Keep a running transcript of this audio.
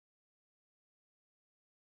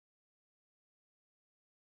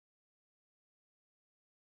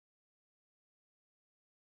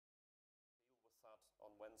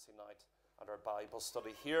Wednesday night at our Bible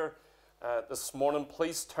study here this morning.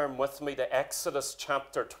 Please turn with me to Exodus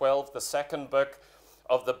chapter 12, the second book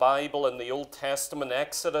of the Bible in the Old Testament,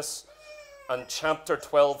 Exodus and chapter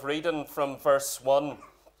 12, reading from verse 1.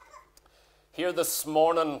 Here this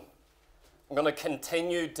morning, I'm going to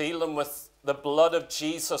continue dealing with the blood of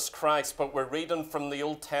Jesus Christ, but we're reading from the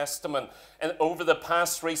Old Testament. And over the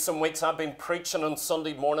past recent weeks, I've been preaching on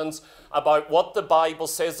Sunday mornings about what the Bible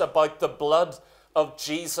says about the blood of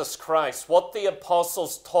Jesus Christ, what the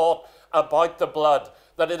apostles taught about the blood,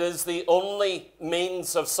 that it is the only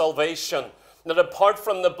means of salvation, that apart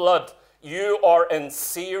from the blood, you are in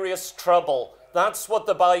serious trouble. That's what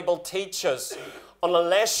the Bible teaches. And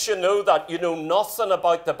unless you know that, you know nothing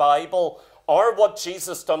about the Bible or what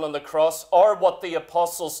Jesus done on the cross or what the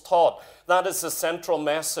apostles taught. That is the central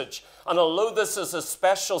message. And although this is a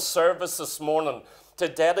special service this morning to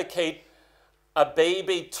dedicate a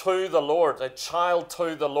baby to the Lord, a child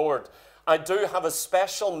to the Lord, I do have a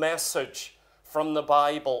special message from the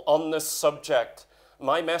Bible on this subject.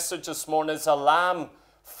 My message this morning is a lamb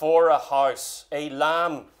for a house, a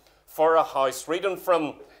lamb for a house. Reading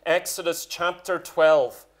from Exodus chapter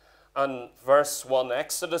 12 and verse 1.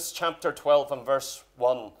 Exodus chapter 12 and verse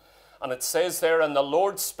 1. And it says there, "And the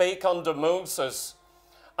Lord spake unto Moses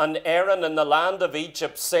and Aaron in the land of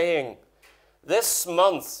Egypt, saying, This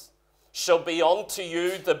month shall be unto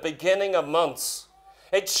you the beginning of months.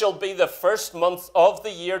 It shall be the first month of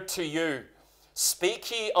the year to you.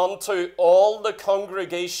 Speak ye unto all the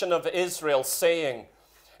congregation of Israel, saying,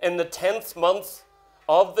 In the 10th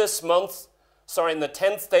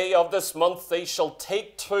day of this month they shall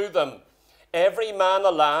take to them every man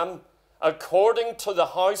a lamb, according to the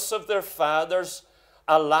house of their fathers,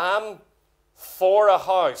 a lamb for a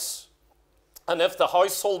house. And if the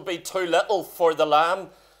household be too little for the lamb,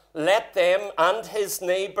 let them and his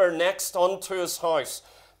neighbor next unto his house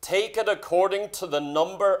take it according to the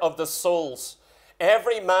number of the souls.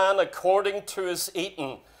 Every man according to his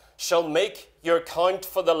eating shall make your count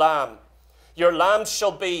for the lamb. Your lamb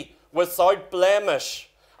shall be without blemish,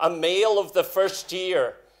 a male of the first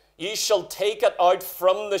year. Ye shall take it out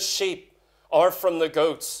from the sheep or from the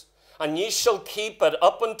goats, and ye shall keep it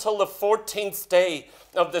up until the 14th day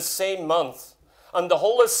of the same month. And the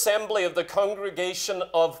whole assembly of the congregation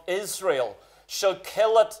of Israel shall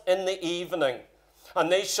kill it in the evening.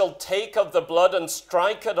 And they shall take of the blood and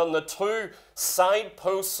strike it on the two side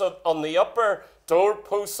posts on the upper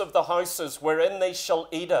doorposts of the houses wherein they shall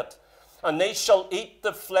eat it. And they shall eat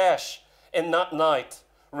the flesh in that night,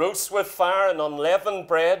 roast with fire and unleavened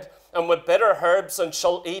bread, and with bitter herbs, and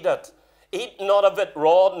shall eat it. Eat not of it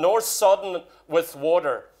raw, nor sodden with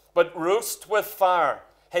water, but roast with fire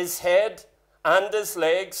his head and his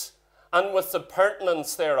legs, and with the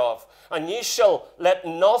purtenance thereof. And ye shall let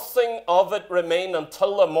nothing of it remain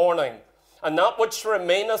until the morning. And that which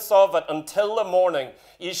remaineth of it until the morning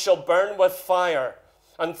ye shall burn with fire.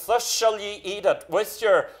 And thus shall ye eat it, with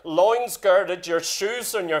your loins girded, your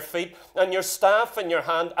shoes on your feet, and your staff in your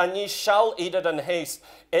hand, and ye shall eat it in haste.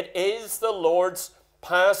 It is the Lord's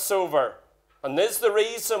Passover. And this is the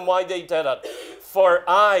reason why they did it. For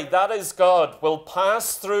I, that is God, will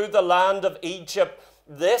pass through the land of Egypt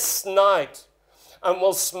this night, and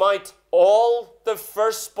will smite all the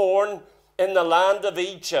firstborn in the land of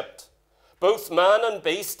Egypt, both man and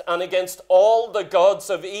beast, and against all the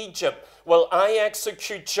gods of Egypt will I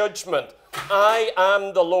execute judgment. I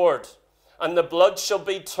am the Lord. And the blood shall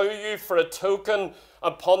be to you for a token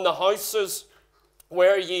upon the houses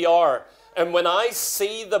where ye are. And when I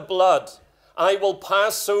see the blood, I will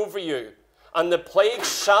pass over you, and the plague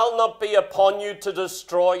shall not be upon you to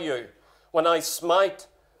destroy you, when I smite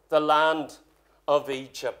the land of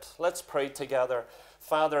Egypt." Let's pray together.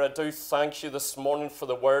 Father, I do thank you this morning for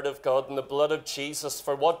the word of God and the blood of Jesus,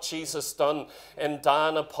 for what Jesus done in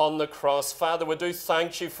dying upon the cross. Father, we do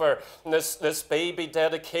thank you for this baby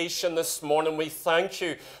dedication this morning. We thank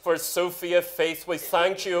you for Sophia Faith. We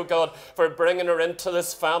thank you, oh God, for bringing her into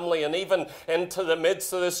this family and even into the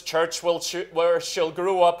midst of this church where she'll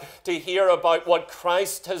grow up to hear about what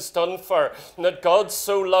Christ has done for her, and that God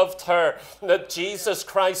so loved her, and that Jesus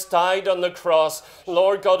Christ died on the cross.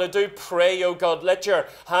 Lord God, I do pray, oh God, let your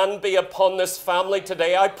hand be upon this family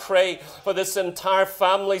today. I pray for this entire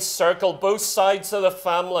family circle, both sides of the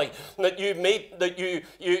family, that you meet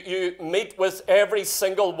with every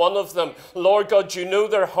single one of them. Lord God, you know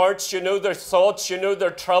their hearts, you know their thoughts, you know their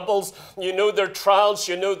troubles, you know their trials,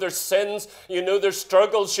 you know their sins, you know their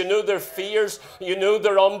struggles, you know their fears, you know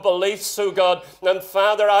their unbeliefs, oh God. And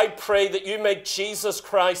Father, I pray that you make Jesus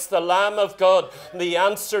Christ, the Lamb of God, the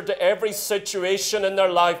answer to every situation in their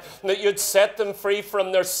life, that you'd set them free free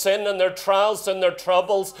from their sin and their trials and their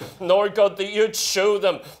troubles. Lord God, that you'd show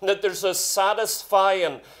them that there's a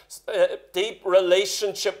satisfying, deep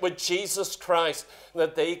relationship with Jesus Christ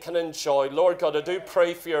that they can enjoy. Lord God, I do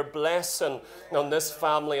pray for your blessing on this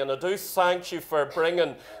family, and I do thank you for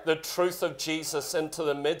bringing the truth of Jesus into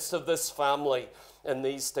the midst of this family in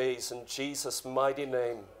these days. In Jesus' mighty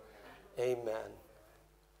name, amen.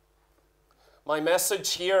 My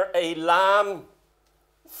message here, a lamb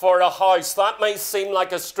for a house. That may seem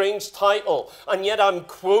like a strange title, and yet I'm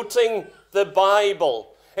quoting the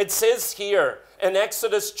Bible. It says here in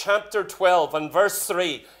Exodus chapter 12 and verse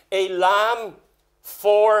 3, a lamb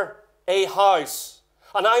for a house.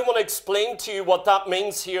 And I want to explain to you what that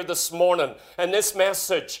means here this morning in this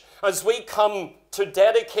message as we come to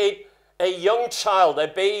dedicate a young child, a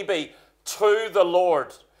baby, to the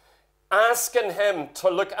Lord, asking him to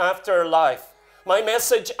look after our life. My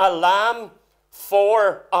message, a lamb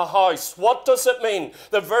for a house. What does it mean?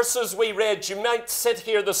 The verses we read, you might sit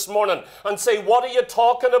here this morning and say, what are you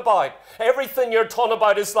talking about? Everything you're talking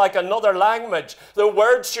about is like another language. The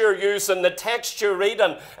words you're using, the text you're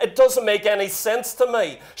reading, it doesn't make any sense to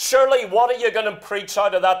me. Surely, what are you going to preach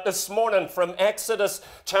out of that this morning from Exodus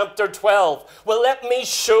chapter 12? Well, let me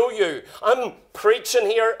show you. I'm preaching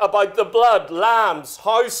here about the blood, lambs,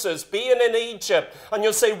 houses, being in Egypt. And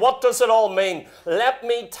you'll say, what does it all mean? Let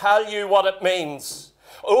me tell you what it means.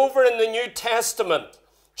 Over in the New Testament,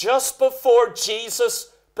 just before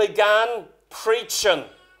Jesus began preaching,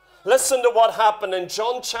 listen to what happened in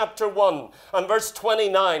John chapter 1 and verse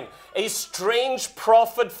 29. A strange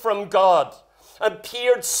prophet from God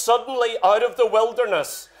appeared suddenly out of the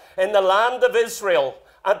wilderness in the land of Israel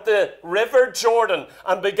at the river Jordan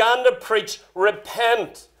and began to preach,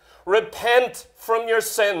 repent, repent from your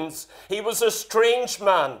sins. He was a strange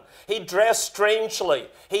man. He dressed strangely.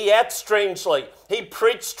 He ate strangely. He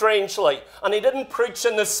preached strangely. And he didn't preach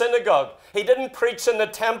in the synagogue. He didn't preach in the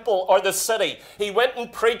temple or the city. He went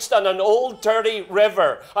and preached on an old dirty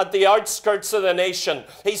river at the outskirts of the nation.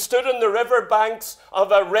 He stood on the river banks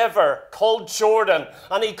of a river called Jordan,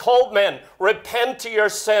 and he called men, repent to your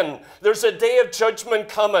sin. There's a day of judgment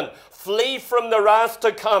coming. Flee from the wrath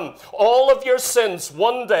to come. All of your sins,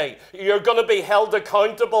 one day, you're going to be held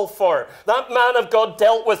accountable for. That man of God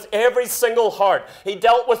dealt with every single heart. He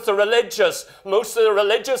dealt with the religious. Most of the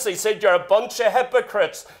religious, he said, you're a bunch of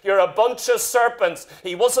hypocrites. You're a bunch of serpents.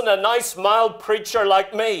 He wasn't a nice, mild preacher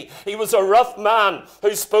like me. He was a rough man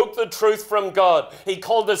who spoke the truth from God. He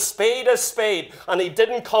called a spade, and he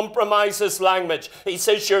didn't compromise his language. He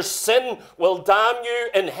says, your sin will damn you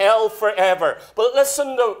in hell forever. But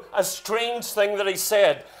listen to a strange thing that he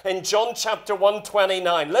said in John chapter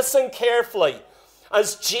 1:29. Listen carefully.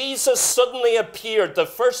 As Jesus suddenly appeared the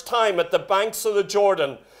first time at the banks of the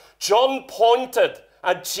Jordan, John pointed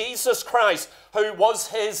at Jesus Christ, who was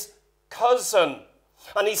his cousin.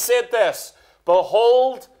 And he said this,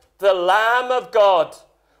 behold the Lamb of God,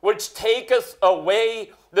 which taketh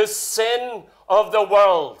away the sin of the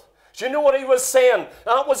world. Do you know what he was saying?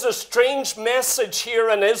 That was a strange message here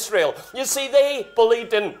in Israel. You see, they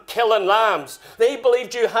believed in killing lambs. They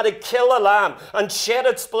believed you had to kill a lamb and shed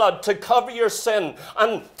its blood to cover your sin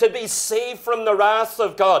and to be saved from the wrath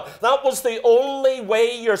of God. That was the only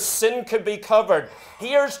way your sin could be covered.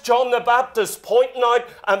 Here's John the Baptist pointing out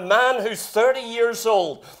a man who's 30 years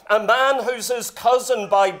old, a man who's his cousin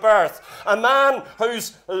by birth, a man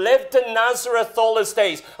who's lived in Nazareth all his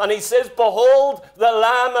days. And he says, behold the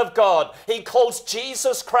Lamb of God. He calls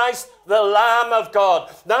Jesus Christ the Lamb of God.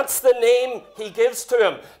 That's the name he gives to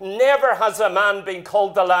him. Never has a man been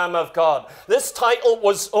called the Lamb of God. This title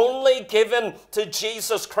was only given to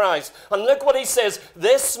Jesus Christ. And look what he says.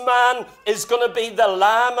 This man is going to be the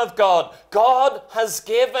Lamb of God. God has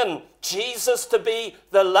given Jesus to be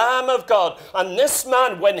the Lamb of God. And this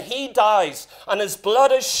man, when he dies and his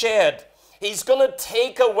blood is shed, he's going to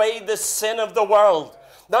take away the sin of the world.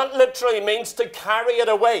 That literally means to carry it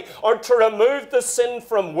away or to remove the sin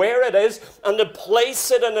from where it is and to place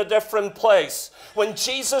it in a different place. When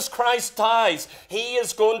Jesus Christ dies, he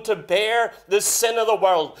is going to bear the sin of the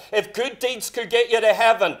world. If good deeds could get you to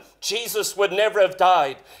heaven, Jesus would never have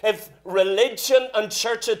died. If religion and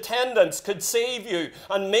church attendance could save you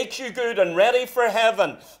and make you good and ready for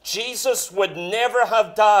heaven, Jesus would never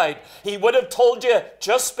have died. He would have told you,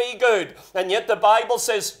 just be good. And yet the Bible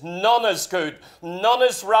says, none is good. None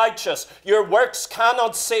is righteous. Your works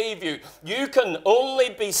cannot save you. You can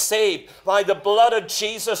only be saved by the blood of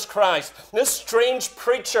Jesus Christ. This strange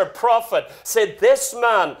preacher, prophet, said this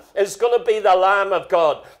man is going to be the Lamb of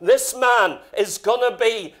God. This man is going to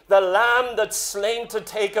be the lamb that's slain to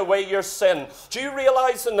take away your sin. Do you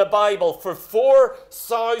realize in the Bible, for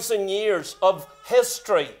 4,000 years of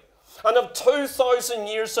history and of 2,000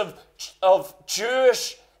 years of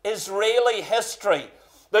Jewish Israeli history,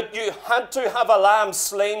 that you had to have a lamb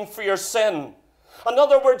slain for your sin? In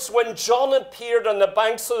other words, when John appeared on the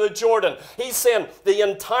banks of the Jordan, he's saying the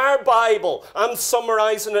entire Bible, I'm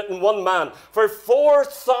summarizing it in one man. For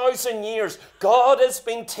 4,000 years, God has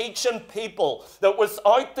been teaching people that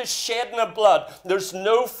without the shedding of blood, there's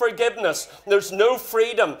no forgiveness, there's no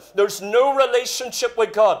freedom, there's no relationship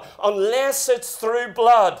with God unless it's through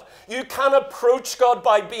blood. You can't approach God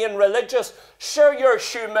by being religious. Sure, your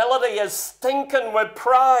humility is stinking with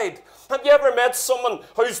pride. Have you ever met someone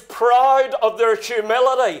who's proud of their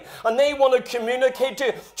humility and they want to communicate to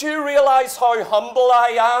you? Do you realize how humble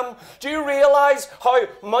I am? Do you realize how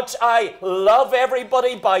much I love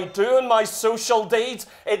everybody by doing my social deeds?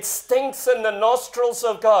 It stinks in the nostrils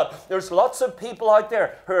of God. There's lots of people out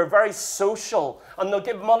there who are very social and they'll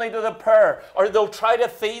give money to the poor or they'll try to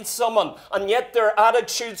feed someone, and yet their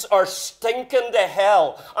attitudes are stinking to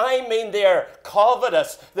hell. I mean, they're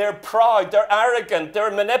covetous, they're proud, they're arrogant,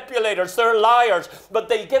 they're manipulators, they're liars, but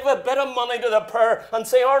they give a bit of money to the poor and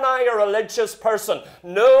say, aren't I a religious person?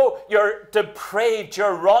 No, you're depraved,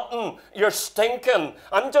 you're rotten, you're stinking.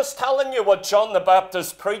 I'm just telling you what John the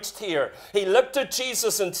Baptist preached here. He looked at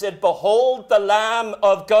Jesus and said, behold the Lamb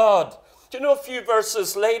of God. Do you know, a few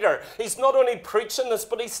verses later, he's not only preaching this,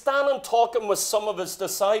 but he's standing talking with some of his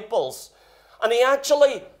disciples. And he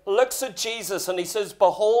actually looks at Jesus and he says,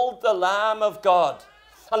 behold the Lamb of God.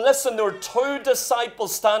 And listen, there were two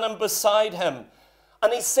disciples standing beside him.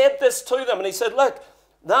 And he said this to them, and he said, look,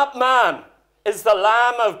 that man is the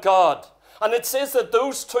Lamb of God. And it says that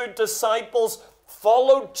those two disciples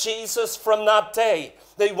followed Jesus from that day.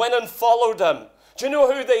 They went and followed him. Do you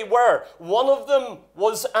know who they were? One of them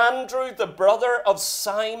was Andrew, the brother of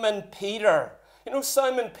Simon Peter. You know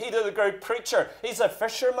Simon Peter, the great preacher, he's a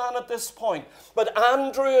fisherman at this point. But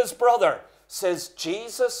Andrew, his brother, says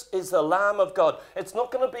Jesus is the Lamb of God. It's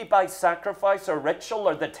not going to be by sacrifice or ritual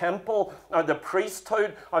or the temple or the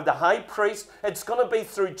priesthood or the high priest. It's going to be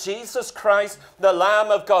through Jesus Christ, the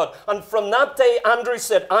Lamb of God. And from that day, Andrew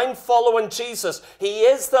said, I'm following Jesus. He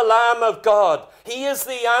is the Lamb of God. He is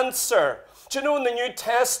the answer. Do you know, in the New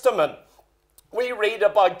Testament, we read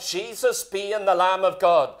about Jesus being the Lamb of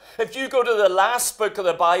God. If you go to the last book of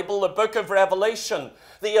the Bible, the book of Revelation,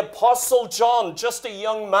 the Apostle John, just a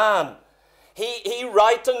young man, he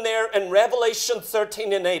writing there in Revelation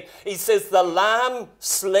 13 and 8, he says, the Lamb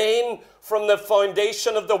slain from the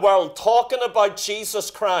foundation of the world, talking about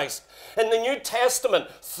Jesus Christ. In the New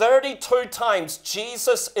Testament, 32 times,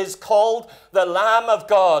 Jesus is called the Lamb of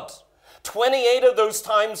God. 28 of those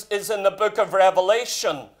times is in the book of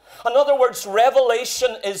Revelation. In other words,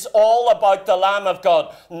 Revelation is all about the Lamb of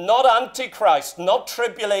God. Not Antichrist, not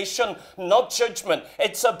tribulation, not judgment.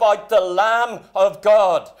 It's about the Lamb of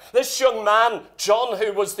God. This young man, John,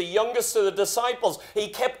 who was the youngest of the disciples, he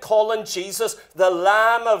kept calling Jesus the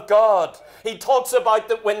Lamb of God. He talks about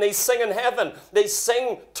that when they sing in heaven, they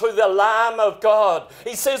sing to the Lamb of God.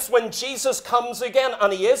 He says when Jesus comes again,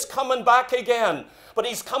 and he is coming back again, but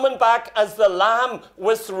he's coming back as the Lamb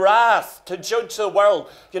with wrath to judge the world.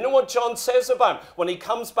 You know what John says about him? When he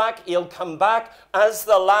comes back, he'll come back as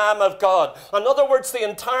the Lamb of God. In other words, the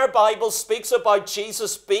entire Bible speaks about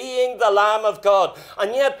Jesus being the Lamb of God.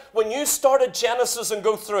 And yet, when you started Genesis and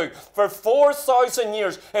go through, for 4,000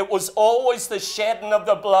 years, it was always the shedding of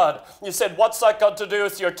the blood. You said, what's that got to do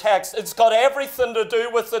with your text? It's got everything to do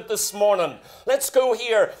with it this morning. Let's go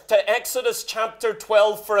here to Exodus chapter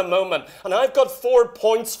 12 for a moment. And I've got 4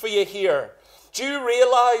 points for you here. Do you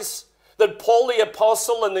realize that Paul the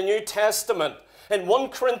Apostle in the New Testament, in 1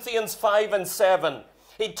 Corinthians 5 and 7,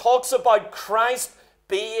 he talks about Christ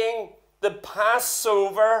being the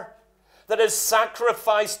Passover that is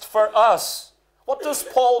sacrificed for us. What does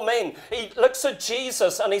Paul mean? He looks at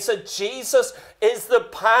Jesus and he said, Jesus is the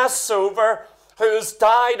Passover who has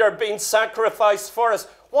died or been sacrificed for us.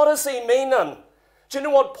 What is he meaning? Do you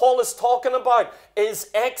know what Paul is talking about? Is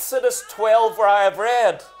Exodus 12 where I have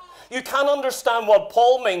read. You can't understand what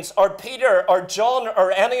Paul means, or Peter, or John,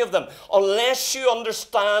 or any of them, unless you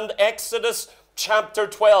understand Exodus chapter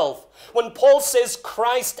 12. When Paul says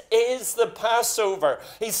Christ is the Passover,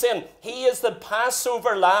 he's saying he is the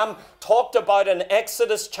Passover lamb talked about in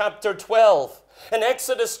Exodus chapter 12. In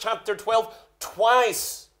Exodus chapter 12,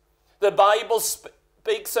 twice the Bible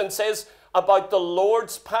speaks and says about the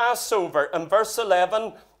Lord's Passover in verse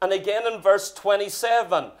 11 and again in verse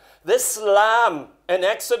 27. This lamb in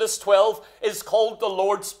Exodus 12 is called the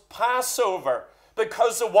Lord's Passover.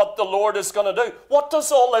 because of what the Lord is going to do. What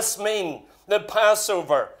does all this mean, the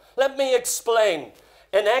Passover? Let me explain.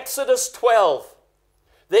 In Exodus 12,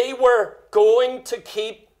 they were going to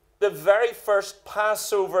keep the very first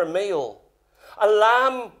Passover meal. A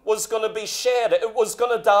lamb was going to be shed. It was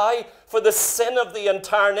going to die for the sin of the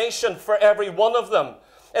entire nation, for every one of them.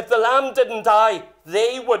 If the lamb didn't die,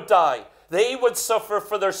 they would die. They would suffer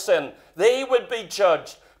for their sin. They would be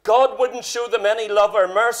judged. God wouldn't show them any love or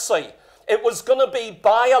mercy. It was going to be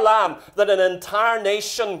by a lamb that an entire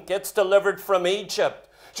nation gets delivered from Egypt.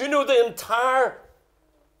 Do you know the entire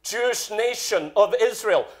Jewish nation of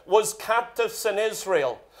Israel was captives in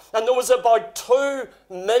Israel? And there was about 2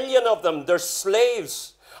 million of them. They're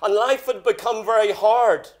slaves. And life had become very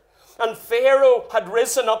hard. And Pharaoh had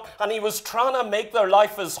risen up and he was trying to make their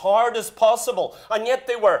life as hard as possible. And yet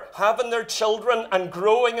they were having their children and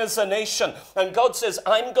growing as a nation. And God says,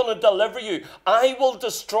 I'm going to deliver you. I will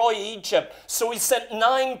destroy Egypt. So he sent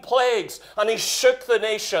 9 plagues and he shook the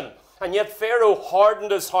nation. And yet Pharaoh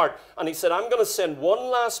hardened his heart. And he said, I'm going to send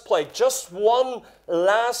one last plague. Just one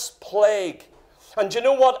last plague. And you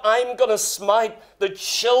know what? I'm going to smite the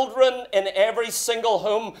children in every single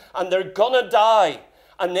home. And they're going to die.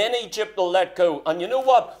 And then Egypt will let go. And you know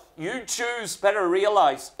what? You Jews better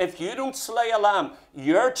realize, if you don't slay a lamb,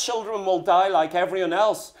 your children will die like everyone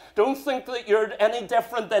else. Don't think that you're any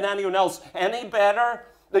different than anyone else, any better,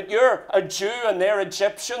 that you're a Jew and they're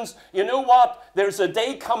Egyptians. You know what? There's a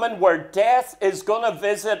day coming where death is going to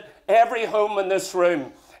visit every home in this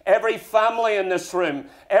room, every family in this room,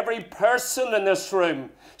 every person in this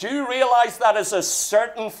room. Do you realize that is a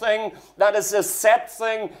certain thing? That is a set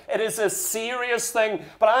thing. It is a serious thing.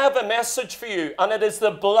 But I have a message for you, and it is the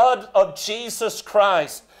blood of Jesus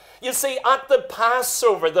Christ. You see, at the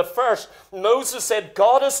Passover, the first, Moses said,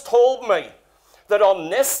 God has told me that on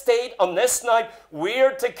this date, on this night,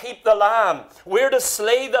 we're to keep the lamb. We're to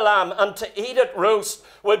slay the lamb and to eat it roast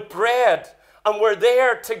with bread. And we're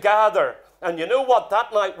there to gather. And you know what?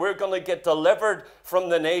 That night, we're going to get delivered from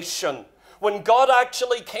the nation. When God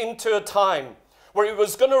actually came to a time where he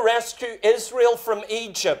was going to rescue Israel from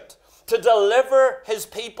Egypt, to deliver his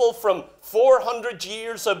people from 400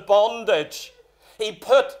 years of bondage, he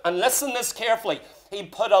put, and listen this carefully, he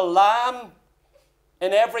put a lamb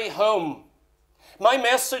in every home. My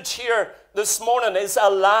message here this morning is a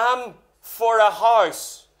lamb for a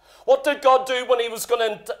house. What did God do when he was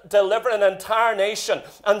going to deliver an entire nation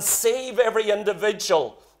and save every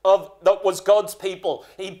individual that was God's people?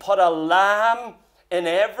 He put a lamb in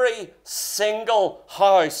every single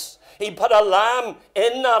house. He put a lamb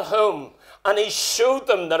in that home, and he showed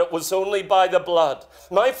them that it was only by the blood.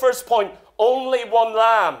 My first point, only one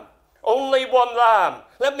lamb. Only one lamb.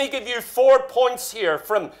 Let me give you 4 points here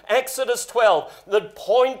from Exodus 12 that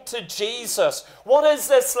point to Jesus. What is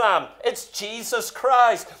this lamb? It's Jesus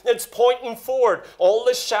Christ. It's pointing forward. All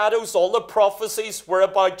the shadows, all the prophecies were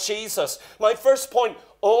about Jesus. My first point,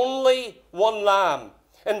 only one lamb.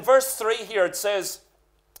 In verse 3 here it says,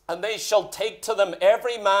 and they shall take to them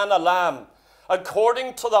every man a lamb,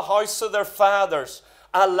 according to the house of their fathers,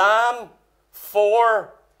 a lamb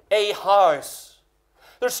for a house.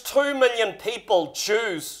 There's 2 million people,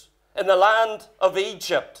 Jews, in the land of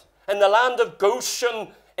Egypt, in the land of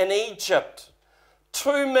Goshen in Egypt.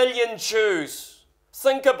 2 million Jews.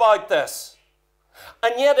 Think about this.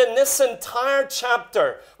 And yet in this entire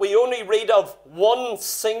chapter, we only read of one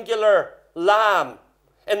singular lamb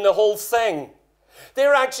in the whole thing.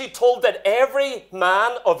 They're actually told that every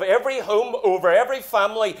man of every home, over every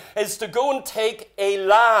family, is to go and take a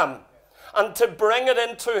lamb and to bring it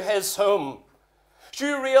into his home. Do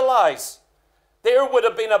you realize there would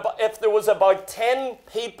have been, if there was about 10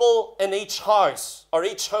 people in each house or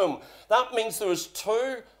each home, that means there was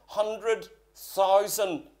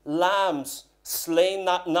 200,000 lambs slain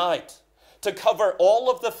that night to cover all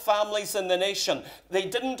of the families in the nation. They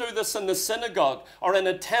didn't do this in the synagogue or in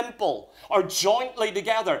a temple or jointly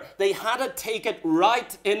together. They had to take it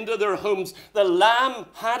right into their homes. The lamb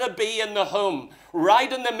had to be in the home,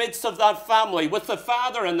 right in the midst of that family, with the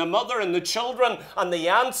father and the mother and the children and the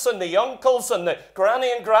aunts and the uncles and the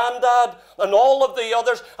granny and granddad and all of the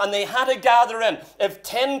others, and they had to gather in. If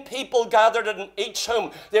 10 people gathered in each home,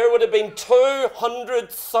 there would have been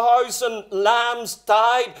 200,000 lambs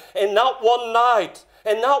died in that one night.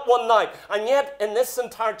 In that one night. And yet, in this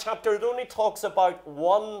entire chapter, it only talks about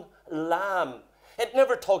one lamb. It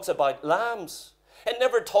never talks about lambs. It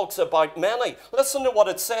never talks about many. Listen to what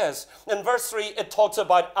it says. In verse 3, it talks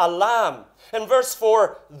about a lamb. In verse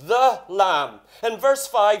 4, the lamb. In verse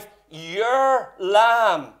 5, your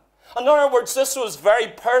lamb. In other words, this was very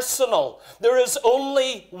personal. There is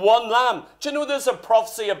only one lamb. Do you know there's a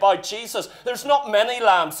prophecy about Jesus? There's not many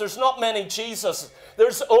lambs. There's not many Jesus.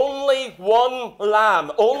 There's only one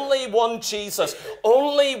lamb, only one Jesus,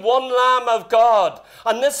 only one Lamb of God.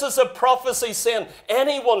 And this is a prophecy saying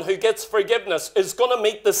anyone who gets forgiveness is going to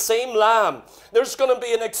meet the same lamb. There's going to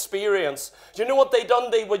be an experience. Do you know what they done?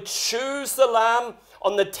 They would choose the lamb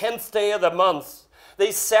on the 10th day of the month.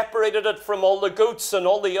 They separated it from all the goats and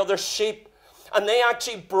all the other sheep. And they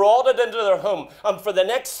actually brought it into their home. And for the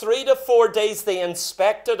next 3 to 4 days, they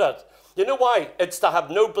inspected it. You know why? It's to have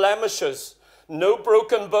no blemishes, no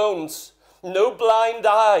broken bones, no blind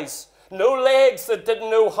eyes, no legs that didn't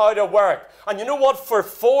know how to work. And you know what? For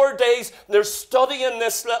 4 days, they're studying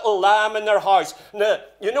this little lamb in their house. Now,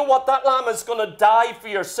 you know what? That lamb is going to die for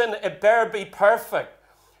your sin. It better be perfect.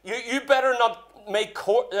 You better not make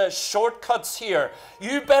shortcuts here.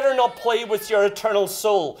 You better not play with your eternal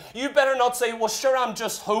soul. You better not say, well, sure, I'm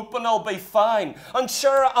just hoping I'll be fine. And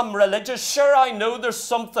sure, I'm religious. Sure, I know there's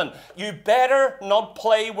something. You better not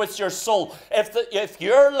play with your soul. If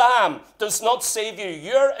your lamb does not save you,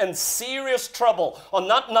 you're in serious trouble on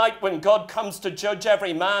that night when God comes to judge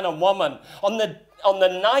every man and woman. On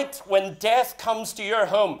the night when death comes to your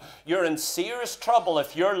home, you're in serious trouble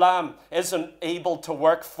if your lamb isn't able to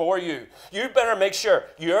work for you. You better make sure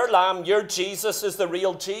your lamb, your Jesus, is the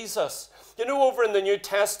real Jesus. You know, over in the New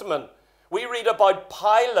Testament, we read about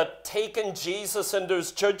Pilate taking Jesus into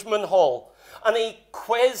his judgment hall. And he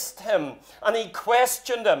quizzed him, and he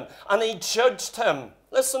questioned him, and he judged him.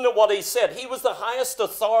 Listen to what he said. He was the highest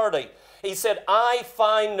authority. He said, I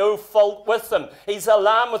find no fault with him. He's a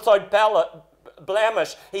lamb without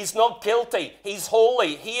blemish. He's not guilty. He's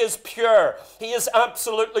holy. He is pure. He is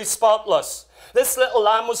absolutely spotless. This little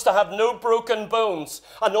lamb was to have no broken bones,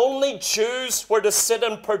 and only Jews were to sit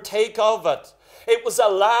and partake of it. It was a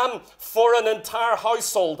lamb for an entire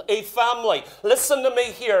household, a family. Listen to me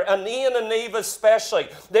here, and Ian and Eve especially.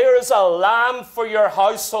 There is a lamb for your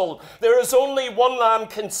household. There is only one lamb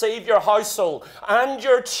can save your household and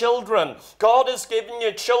your children. God has given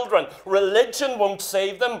you children. Religion won't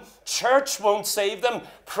save them. Church won't save them.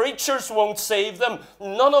 Preachers won't save them.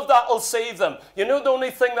 None of that will save them. You know, the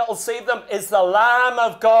only thing that will save them is the Lamb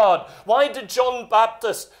of God. Why did John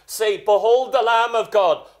Baptist say, behold the Lamb of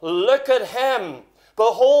God? Look at him.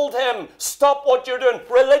 Behold him. Stop what you're doing.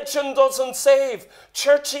 Religion doesn't save.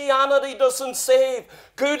 Churchianity doesn't save.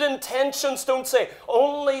 Good intentions don't save.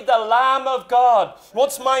 Only the Lamb of God.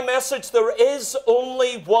 What's my message? There is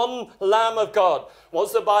only one Lamb of God. What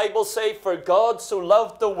does the Bible say? For God so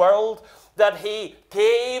loved the world that he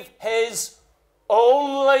gave his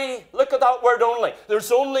only, look at that word only.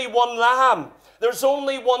 There's only one lamb. There's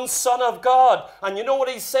only one Son of God. And you know what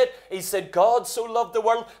he said? He said, God so loved the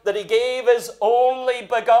world that he gave his only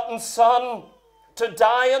begotten Son to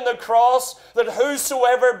die on the cross, that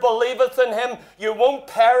whosoever believeth in him, you won't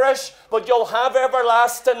perish, but you'll have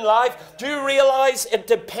everlasting life. Do you realize it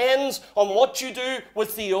depends on what you do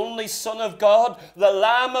with the only Son of God, the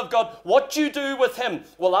Lamb of God? What you do with him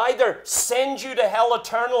will either send you to hell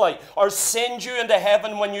eternally or send you into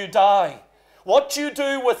heaven when you die. What you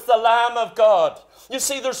do with the Lamb of God. You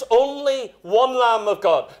see, there's only one Lamb of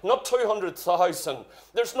God, not 200,000.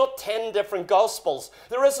 There's not 10 different gospels.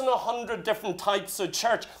 There isn't 100 different types of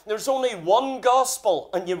church. There's only one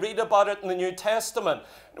gospel, and you read about it in the New Testament.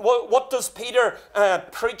 What does Peter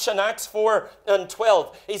preach in Acts 4 and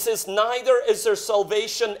 12? He says, neither is there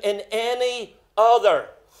salvation in any other.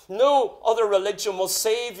 No other religion will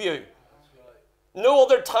save you. No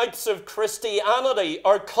other types of Christianity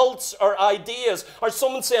or cults or ideas or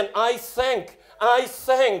someone saying, I think.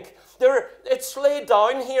 It's laid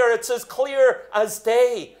down here. It's as clear as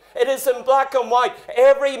day. It is in black and white.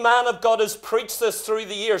 Every man of God has preached this through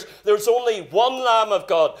the years. There's only one Lamb of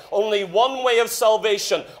God, only one way of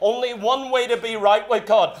salvation, only one way to be right with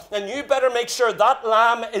God. And you better make sure that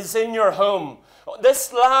Lamb is in your home.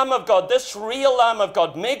 This Lamb of God, this real Lamb of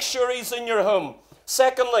God, make sure he's in your home.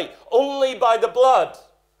 Secondly, only by the blood.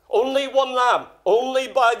 Only one lamb. Only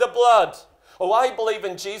by the blood. Oh, I believe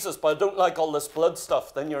in Jesus, but I don't like all this blood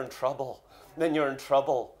stuff. Then you're in trouble. Then you're in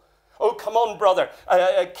trouble. Oh, come on, brother.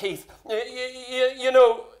 Keith. You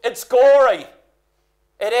know, it's gory.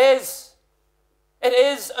 It is. It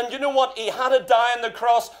is. And you know what? He had to die on the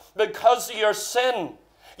cross because of your sin.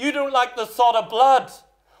 You don't like the thought of blood.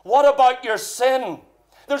 What about your sin?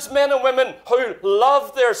 There's men and women who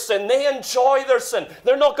love their sin. They enjoy their sin.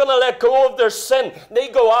 They're not going to let go of their sin. They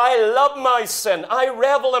go, I love my sin. I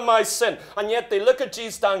revel in my sin. And yet they look at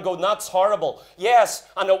Jesus and go, that's horrible. Yes,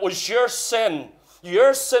 and it was your sin.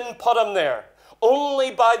 Your sin put him there.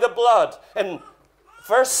 Only by the blood. In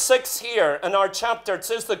Verse 6 here in our chapter, it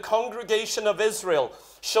says, the congregation of Israel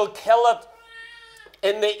shall kill it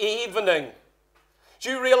in the evening. Do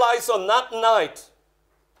you realize on that night,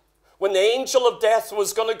 when the angel of death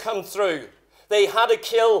was going to come through, they had to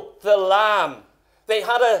kill the lamb. They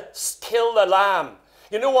had to kill the lamb.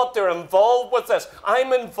 You know what? They're involved with this.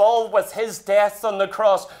 I'm involved with his death on the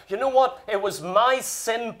cross. You know what? It was my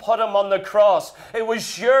sin put him on the cross. It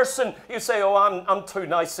was your sin. You say, oh, I'm too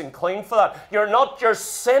nice and clean for that. You're not. Your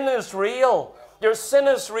sin is real. Your sin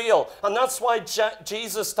is real. And that's why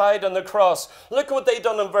Jesus died on the cross. Look what they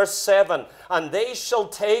done in verse 7. And they shall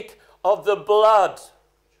take of the blood.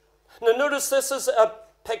 Now notice this is a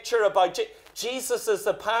picture about Jesus is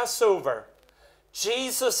the Passover.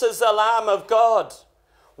 Jesus is the Lamb of God.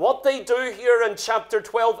 What they do here in chapter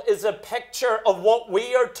 12 is a picture of what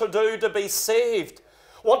we are to do to be saved.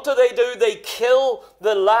 What do? They kill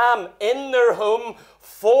the lamb in their home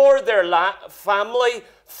for their family,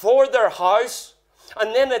 for their house.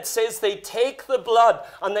 And then it says they take the blood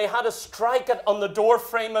and they had to strike it on the door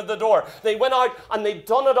frame of the door. They went out and they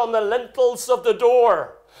done it on the lintels of the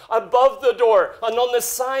door, above the door and on the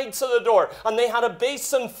sides of the door. And they had a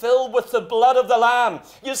basin filled with the blood of the lamb.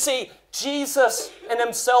 You see, Jesus in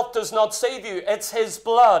himself does not save you. It's his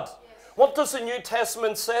blood. What does the New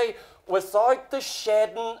Testament say? Without the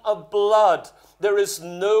shedding of blood, there is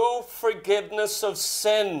no forgiveness of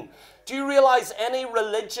sin. Do you realize any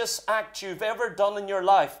religious act you've ever done in your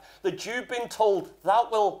life that you've been told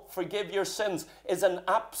that will forgive your sins is an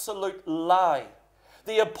absolute lie?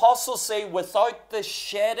 The apostles say without the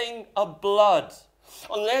shedding of blood,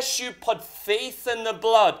 unless you put faith in the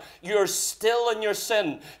blood, you're still in your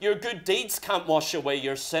sin. Your good deeds can't wash away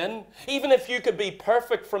your sin. Even if you could be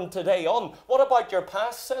perfect from today on, what about your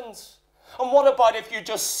past sins? And what about if you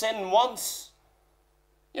just sin once?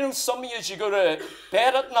 You know, some of you go to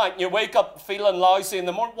bed at night and you wake up feeling lousy in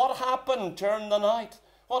the morning. What happened during the night?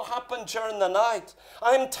 What happened during the night?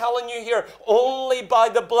 I'm telling you here, only by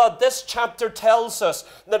the blood. This chapter tells us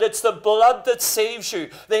that it's the blood that saves you.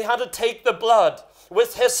 They had to take the blood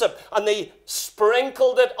with hyssop and they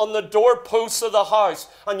sprinkled it on the doorposts of the house.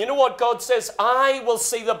 And you know what God says? I will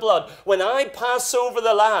see the blood. When I pass over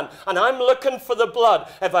the land and I'm looking for the blood,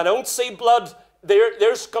 if I don't see blood,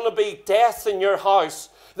 there's going to be death in your house.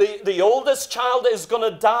 The oldest child is going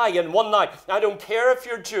to die in one night. I don't care if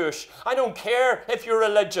you're Jewish. I don't care if you're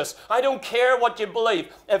religious. I don't care what you believe.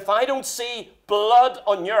 If I don't see blood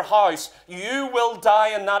on your house, you will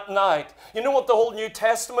die in that night. You know what the whole New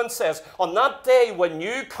Testament says? On that day when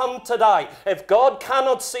you come to die, if God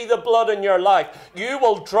cannot see the blood in your life, you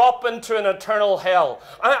will drop into an eternal hell.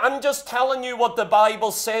 I'm just telling you what the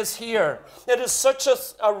Bible says here. It is such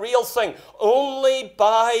a real thing. Only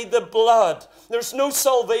by the blood. There's no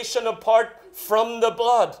salvation apart from the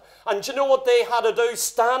blood. And do you know what they had to do?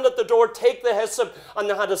 Stand at the door, take the hyssop, and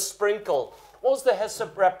they had to sprinkle. What does the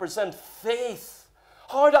hyssop represent? Faith.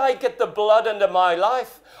 How do I get the blood into my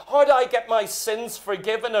life? How do I get my sins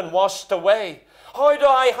forgiven and washed away? How do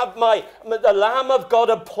I have the Lamb of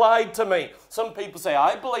God applied to me? Some people say,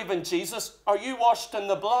 I believe in Jesus. Are you washed in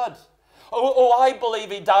the blood? Oh, I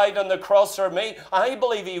believe he died on the cross for me. I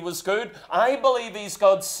believe he was good. I believe he's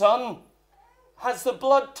God's son. Has the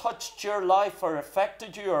blood touched your life or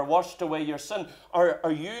affected you or washed away your sin? Or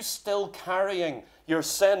are you still carrying your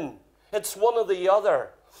sin? It's one or the other.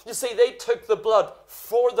 You see, they took the blood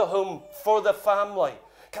for the home, for the family.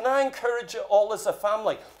 Can I encourage you all as a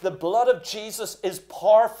family? The blood of Jesus is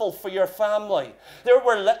powerful for your family. There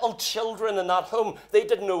were little children in that home. They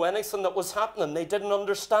didn't know anything that was happening. They didn't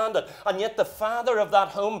understand it. And yet the father of that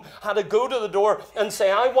home had to go to the door and say,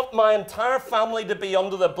 I want my entire family to be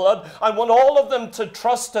under the blood. I want all of them to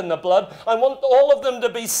trust in the blood. I want all of them to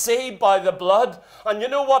be saved by the blood. And you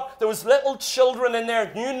know what? There was little children in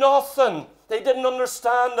there, knew nothing. They didn't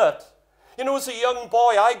understand it. You know, as a young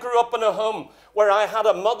boy, I grew up in a home where I had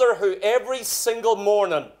a mother who every single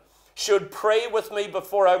morning should pray with me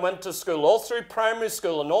before I went to school, all through primary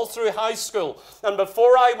school and all through high school. And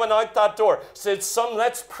before I went out that door, said, son,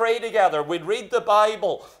 let's pray together. We'd read the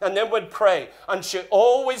Bible and then we'd pray. And she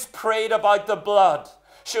always prayed about the blood.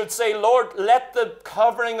 She would say, Lord, let the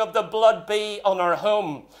covering of the blood be on our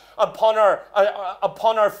home, upon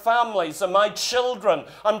our families and my children,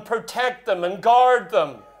 and protect them and guard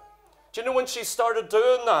them. Do you know when she started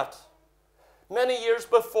doing that? Many years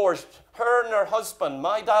before, her and her husband,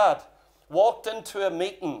 my dad, walked into a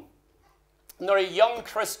meeting. And they're a young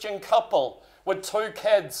Christian couple with 2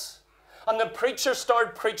 kids. And the preacher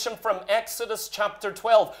started preaching from Exodus chapter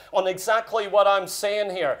 12 on exactly what I'm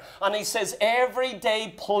saying here. And he says, every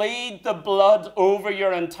day plead the blood over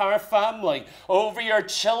your entire family, over your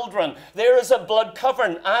children. There is a blood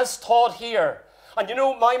covering as taught here. And you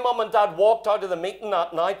know, my mum and dad walked out of the meeting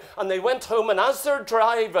that night and they went home, and as they're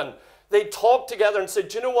driving, they talked together and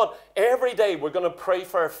said, you know what? Every day we're going to pray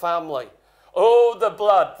for our family. Oh, the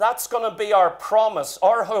blood. That's going to be our promise,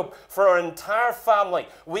 our hope for our entire family.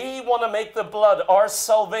 We want to make the blood our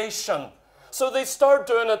salvation. So they started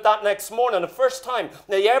doing it that next morning. The first time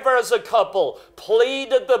they ever as a couple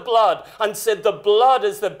pleaded the blood and said the blood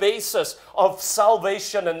is the basis of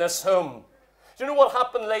salvation in this home. Do you know what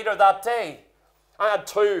happened later that day? I had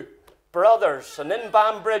two brothers, and in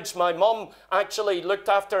Banbridge my mum actually looked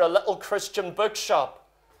after a little Christian bookshop.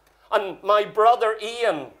 And my brother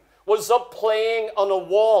Ian was up playing on a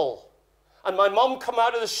wall. And my mum come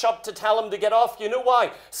out of the shop to tell him to get off. You know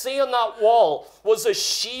why? See, on that wall was a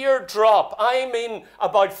sheer drop. I mean,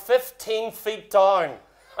 about 15 feet down.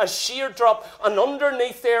 A sheer drop. And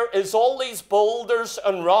underneath there is all these boulders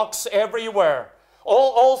and rocks everywhere.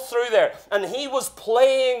 All through there. And he was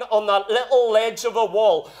playing on that little ledge of a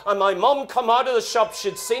wall. And my mum come out of the shop.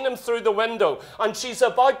 She'd seen him through the window. And she's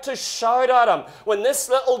about to shout at him when this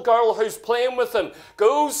little girl who's playing with him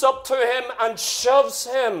goes up to him and shoves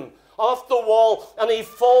him off the wall. And he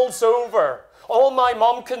falls over. All my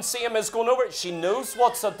mum can see him is going over. She knows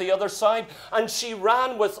what's at the other side. And she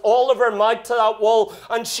ran with all of her might to that wall.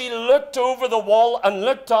 And she looked over the wall and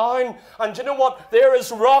looked down. And you know what? There is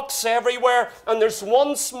rocks everywhere. And there's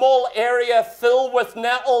one small area filled with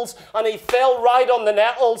nettles. And he fell right on the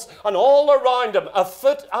nettles. And all around him, a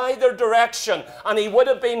foot either direction. And he would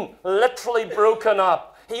have been literally broken up.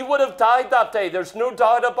 He would have died that day. There's no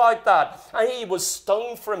doubt about that. And he was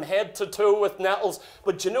stung from head to toe with nettles.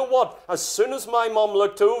 But you know what? As soon as my mum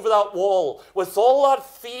looked over that wall with all that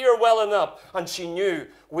fear welling up, and she knew,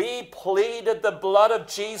 we pleaded the blood of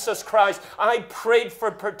Jesus Christ. I prayed for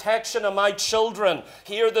protection of my children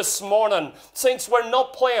here this morning. Since we're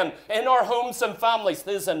not playing in our homes and families,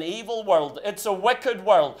 this is an evil world. It's a wicked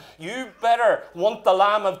world. You better want the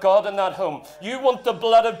Lamb of God in that home. You want the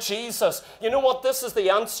blood of Jesus. You know what? This is the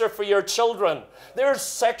answer for your children. There's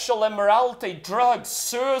sexual immorality, drugs,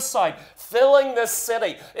 suicide, filling this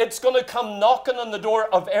city. It's going to come knocking on the door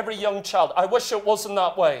of every young child. I wish it wasn't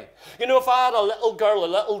that way. You know, if I had a little girl,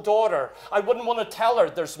 a little daughter, I wouldn't want to tell her,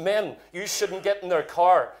 there's men, you shouldn't get in their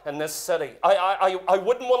car in this city. I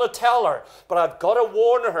wouldn't want to tell her, but I've got to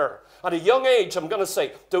warn her. At a young age, I'm going to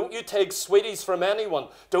say, don't you take sweeties from anyone.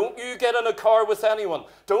 Don't you get in a car with anyone.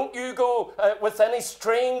 Don't you go with any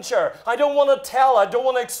stranger. I don't want to tell, I don't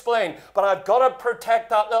want to explain, but I've got to protect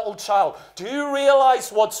that little child. Do you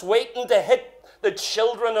realize what's waiting to hit the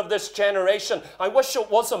children of this generation? I wish it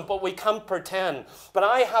wasn't, but we can't pretend. But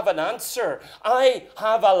I have an answer. I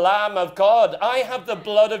have a Lamb of God. I have the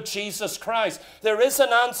blood of Jesus Christ. There is an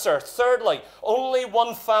answer. Thirdly, only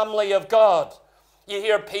one family of God. You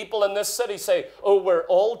hear people in this city say, oh, we're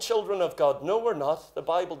all children of God. No, we're not. The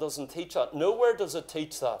Bible doesn't teach that. Nowhere does it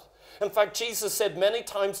teach that. In fact, Jesus said many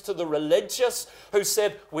times to the religious who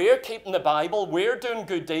said, we're keeping the Bible, we're doing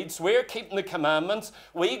good deeds, we're keeping the commandments,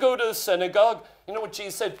 we go to the synagogue. You know what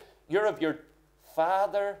Jesus said? You're of your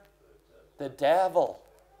father, the devil.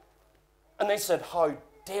 And they said, how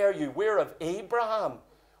dare you? We're of Abraham.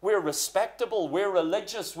 We're respectable, we're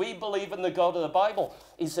religious, we believe in the God of the Bible.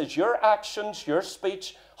 He says, your actions, your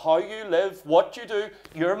speech, how you live, what you do,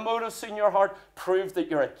 your motives in your heart prove that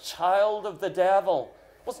you're a child of the devil.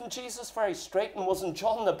 Wasn't Jesus very straight, and wasn't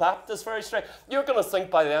John the Baptist very straight? You're going to think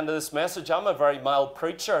by the end of this message, I'm a very mild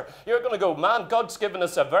preacher. You're going to go, man, God's given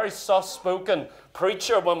us a very soft-spoken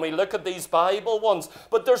preacher when we look at these Bible ones.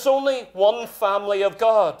 But there's only one family of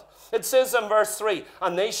God. It says in verse 3,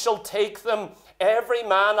 and they shall take them every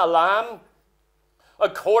man a lamb,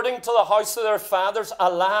 according to the house of their fathers,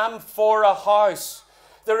 a lamb for a house.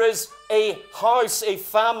 There is a house, a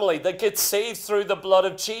family that gets saved through the blood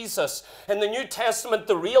of Jesus. In the New Testament,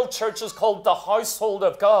 the real church is called the household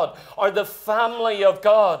of God, or the family of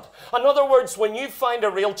God. In other words, when you find a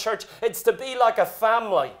real church, it's to be like a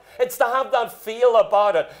family. It's to have that feel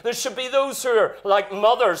about it. There should be those who are like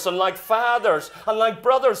mothers and like fathers and like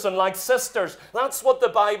brothers and like sisters. That's what the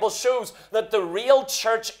Bible shows, that the real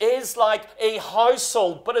church is like a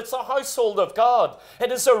household, but it's a household of God.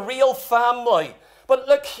 It is a real family. But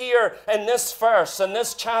look here in this verse, in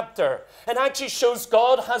this chapter, it actually shows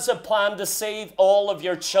God has a plan to save all of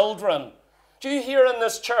your children. Do you hear in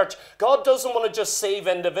this church, God doesn't want to just save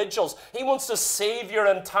individuals. He wants to save your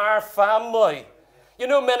entire family. You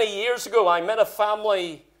know, many years ago, I met a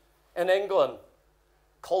family in England.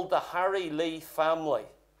 called the Harry Lee family.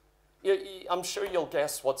 I'm sure you'll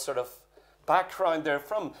guess what sort of background they're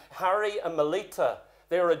from. Harry and Melita,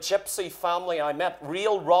 they're a gypsy family I met.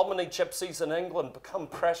 Real Romany gypsies in England, become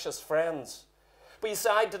precious friends. But you see,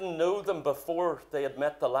 I didn't know them before they had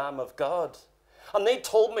met the Lamb of God. And they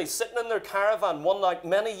told me, sitting in their caravan one night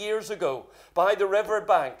many years ago by the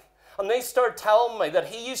riverbank, and they started telling me that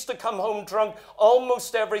he used to come home drunk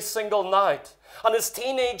almost every single night. And his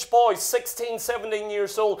teenage boys, 16, 17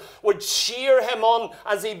 years old, would cheer him on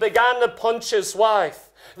as he began to punch his wife.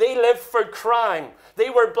 They lived for crime. They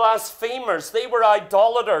were blasphemers. They were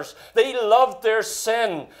idolaters. They loved their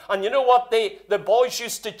sin. And you know what? The boys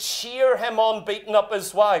used to cheer him on beating up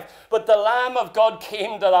his wife. But the Lamb of God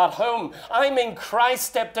came to that home. I mean, Christ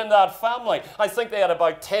stepped into that family. I think they had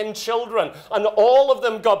about 10 children. And all of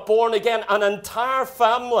them got born again. An entire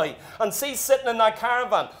family. And see, sitting in that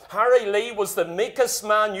caravan, Harry Lee was the meekest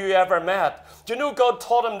man you ever met. Do you know God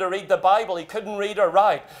taught him to read the Bible? He couldn't read or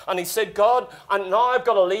write. And he said, God, and now I've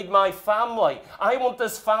got to lead my family. I want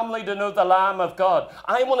this family to know the Lamb of God.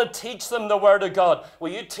 I want to teach them the Word of God.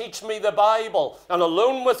 Will you teach me the Bible? And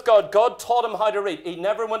alone with God, God taught him how to read. He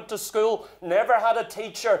never went to school, never had a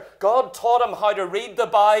teacher. God taught him how to read the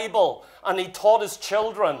Bible. And he taught his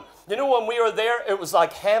children. You know, when we were there, it was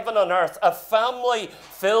like heaven on earth, a family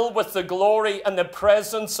filled with the glory and the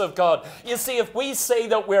presence of God. You see, if we say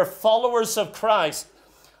that we're followers of Christ,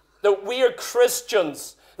 that we are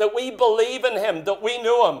Christians, that we believe in him, that we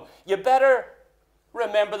know him, you better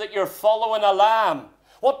remember that you're following a lamb.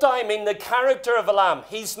 What do I mean? The character of a lamb.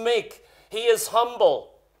 He's meek. He is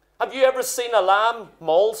humble. Have you ever seen a lamb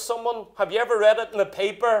maul someone? Have you ever read it in the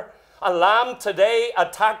paper? A lamb today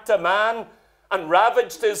attacked a man and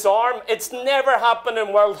ravaged his arm. It's never happened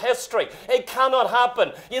in world history. It cannot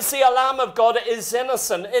happen. You see, a Lamb of God is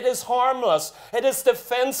innocent. It is harmless. It is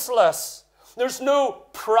defenseless. There's no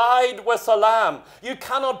pride with a lamb. You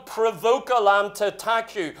cannot provoke a lamb to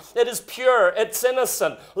attack you. It is pure. It's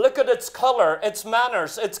innocent. Look at its color, its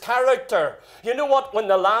manners, its character. You know what? When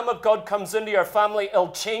the Lamb of God comes into your family,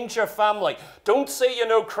 it'll change your family. Don't say you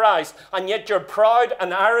know Christ, and yet you're proud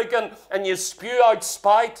and arrogant, and you spew out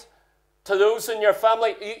spite to those in your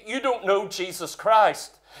family. You don't know Jesus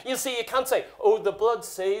Christ. You see, you can't say, oh, the blood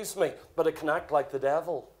saves me, but it can act like the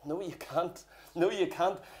devil. No, you can't. No, you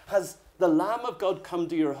can't. Has the Lamb of God come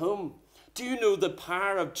to your home? Do you know the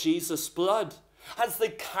power of Jesus' blood? Has the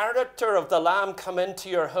character of the Lamb come into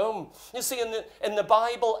your home? You see, in the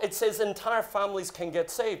Bible, it says entire families can get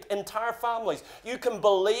saved. Entire families. You can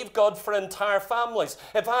believe God for entire families.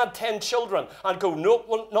 If I had 10 children, I'd go,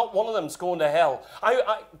 no, not one of them's going to hell.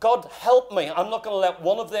 God, help me. I'm not going to let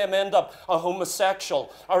one of them end up a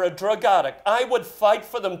homosexual or a drug addict. I would fight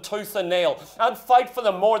for them tooth and nail. I'd fight for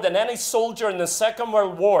them more than any soldier in the Second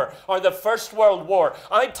World War or the First World War.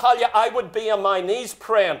 I tell you, I would be on my knees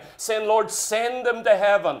praying, saying, Lord, send them to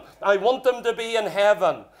heaven. I want them to be in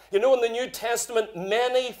heaven. You know, in the New Testament,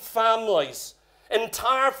 many families,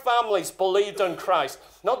 entire families believed in Christ.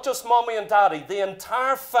 Not just mommy and daddy. The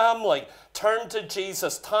entire family turned to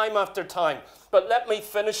Jesus time after time. But let me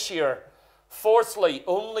finish here. Fourthly,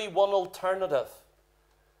 only one alternative.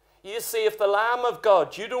 You see, if the Lamb of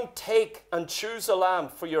God, you don't take and choose a lamb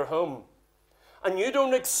for your home, and you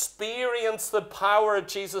don't experience the power of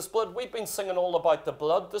Jesus' blood. We've been singing all about the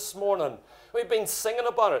blood this morning. We've been singing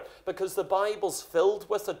about it because the Bible's filled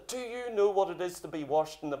with it. Do you know what it is to be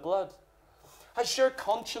washed in the blood? Has your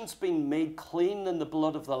conscience been made clean in the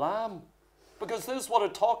blood of the Lamb? Because this is what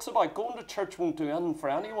it talks about. Going to church won't do anything for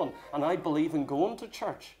anyone. And I believe in going to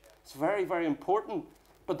church. It's very, very important.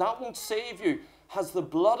 But that won't save you. Has the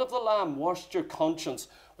blood of the Lamb washed your conscience?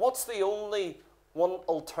 What's the only one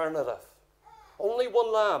alternative? Only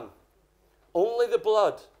one lamb, only the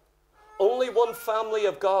blood, only one family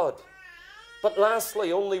of God. But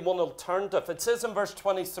lastly, only one alternative. It says in verse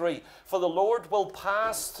 23, for the Lord will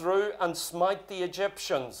pass through and smite the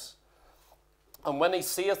Egyptians. And when he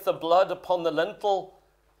seeth the blood upon the lintel,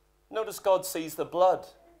 notice God sees the blood.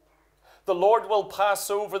 The Lord will pass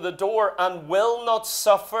over the door and will not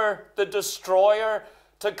suffer the destroyer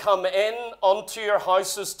to come in unto your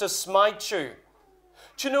houses to smite you.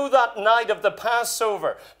 Do you know that night of the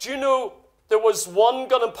Passover? Do you know there was one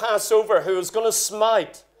going to pass over who was going to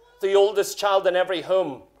smite the oldest child in every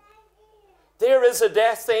home? There is a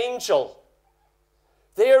death angel.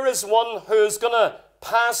 There is one who is going to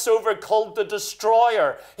pass over called the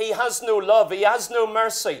destroyer. He has no love. He has no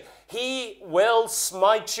mercy. He will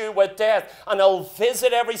smite you with death, and he'll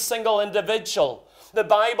visit every single individual. The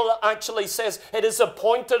Bible actually says it is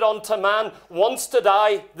appointed unto man once to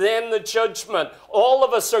die, then the judgment. All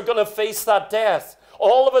of us are going to face that death.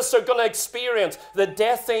 All of us are going to experience the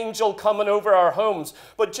death angel coming over our homes.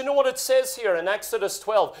 But do you know what it says here in Exodus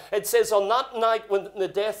 12? It says on that night when the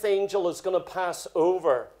death angel is going to pass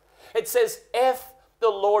over, it says, if the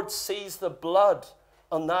Lord sees the blood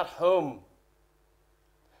on that home,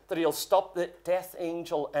 that he'll stop the death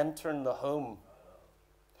angel entering the home.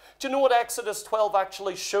 Do you know what Exodus 12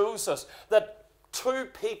 actually shows us? That two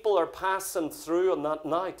people are passing through on that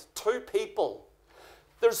night. Two people.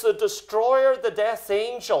 There's the destroyer, the death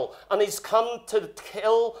angel, and he's come to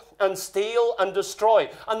kill and steal and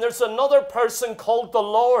destroy. And there's another person called the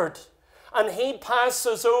Lord. And he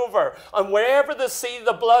passes over. And wherever they see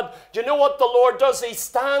the blood, do you know what the Lord does? He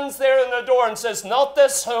stands there in the door and says, not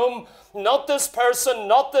this home, not this person,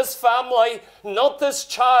 not this family, not this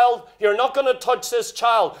child. You're not going to touch this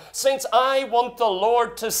child. Saints, I want the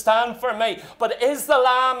Lord to stand for me. But is the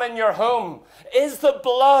lamb in your home? Is the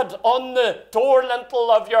blood on the door lintel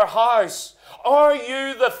of your house? Are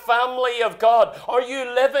you the family of God? Are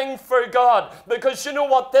you living for God? Because you know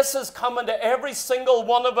what? This is coming to every single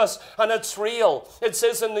one of us, and it's real. It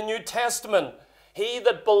says in the New Testament, he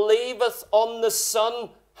that believeth on the Son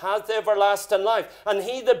hath everlasting life, and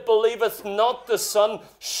he that believeth not the Son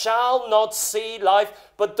shall not see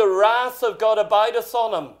life, but the wrath of God abideth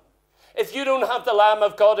on him. If you don't have the Lamb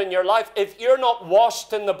of God in your life, if you're not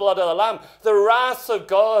washed in the blood of the Lamb, the wrath of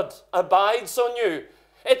God abides on you.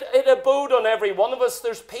 It abode on every one of us.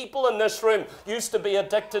 There's people in this room used to be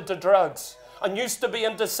addicted to drugs, and used to be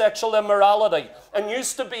into sexual immorality, and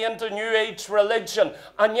used to be into New Age religion.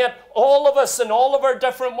 And yet all of us in all of our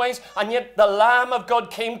different ways, and yet the Lamb of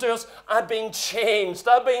God came to us. I've been changed.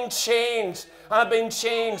 I've been changed. I've been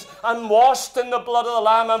changed. I'm washed in the blood of the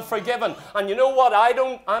Lamb. I'm forgiven. And you know what?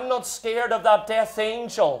 I'm not scared of that death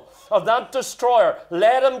angel, of that destroyer.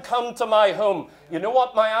 Let him come to my home. You know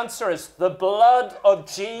what my answer is? The blood of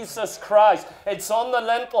Jesus Christ. It's on the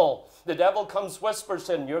lintel. The devil comes, whispers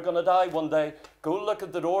in, you're going to die one day. Go look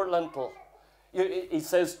at the door lintel. He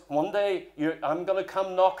says, one day I'm going to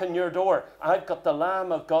come knock on your door. I've got the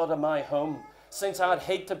Lamb of God in my home. Saints, I'd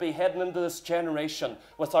hate to be heading into this generation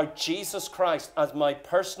without Jesus Christ as my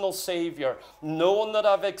personal Savior, knowing that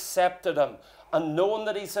I've accepted him, and knowing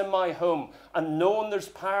that he's in my home, and knowing there's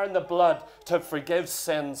power in the blood to forgive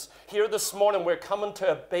sins. Here this morning, we're coming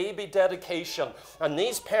to a baby dedication. And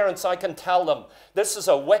these parents, I can tell them, this is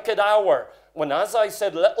a wicked hour when, as I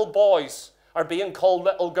said, little boys are being called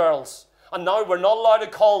little girls. And now we're not allowed to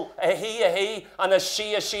call a he, and a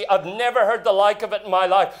she. I've never heard the like of it in my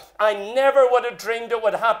life. I never would have dreamed it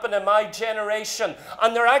would happen in my generation.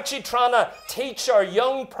 And they're actually trying to teach our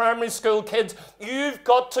young primary school kids, you've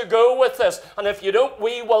got to go with this. And if you don't,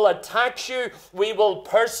 we will attack you. We will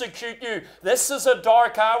persecute you. This is a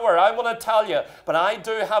dark hour, I want to tell you. But I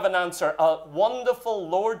do have an answer. A wonderful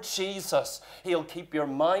Lord Jesus. He'll keep your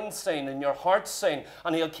mind sane and your heart sane.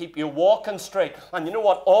 And he'll keep you walking straight. And you know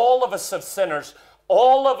what? All of us have sinners.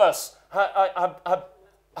 All of us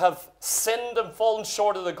have sinned and fallen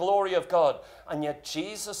short of the glory of God. And yet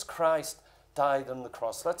Jesus Christ died on the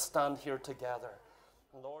cross. Let's stand here together.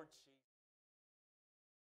 Lord.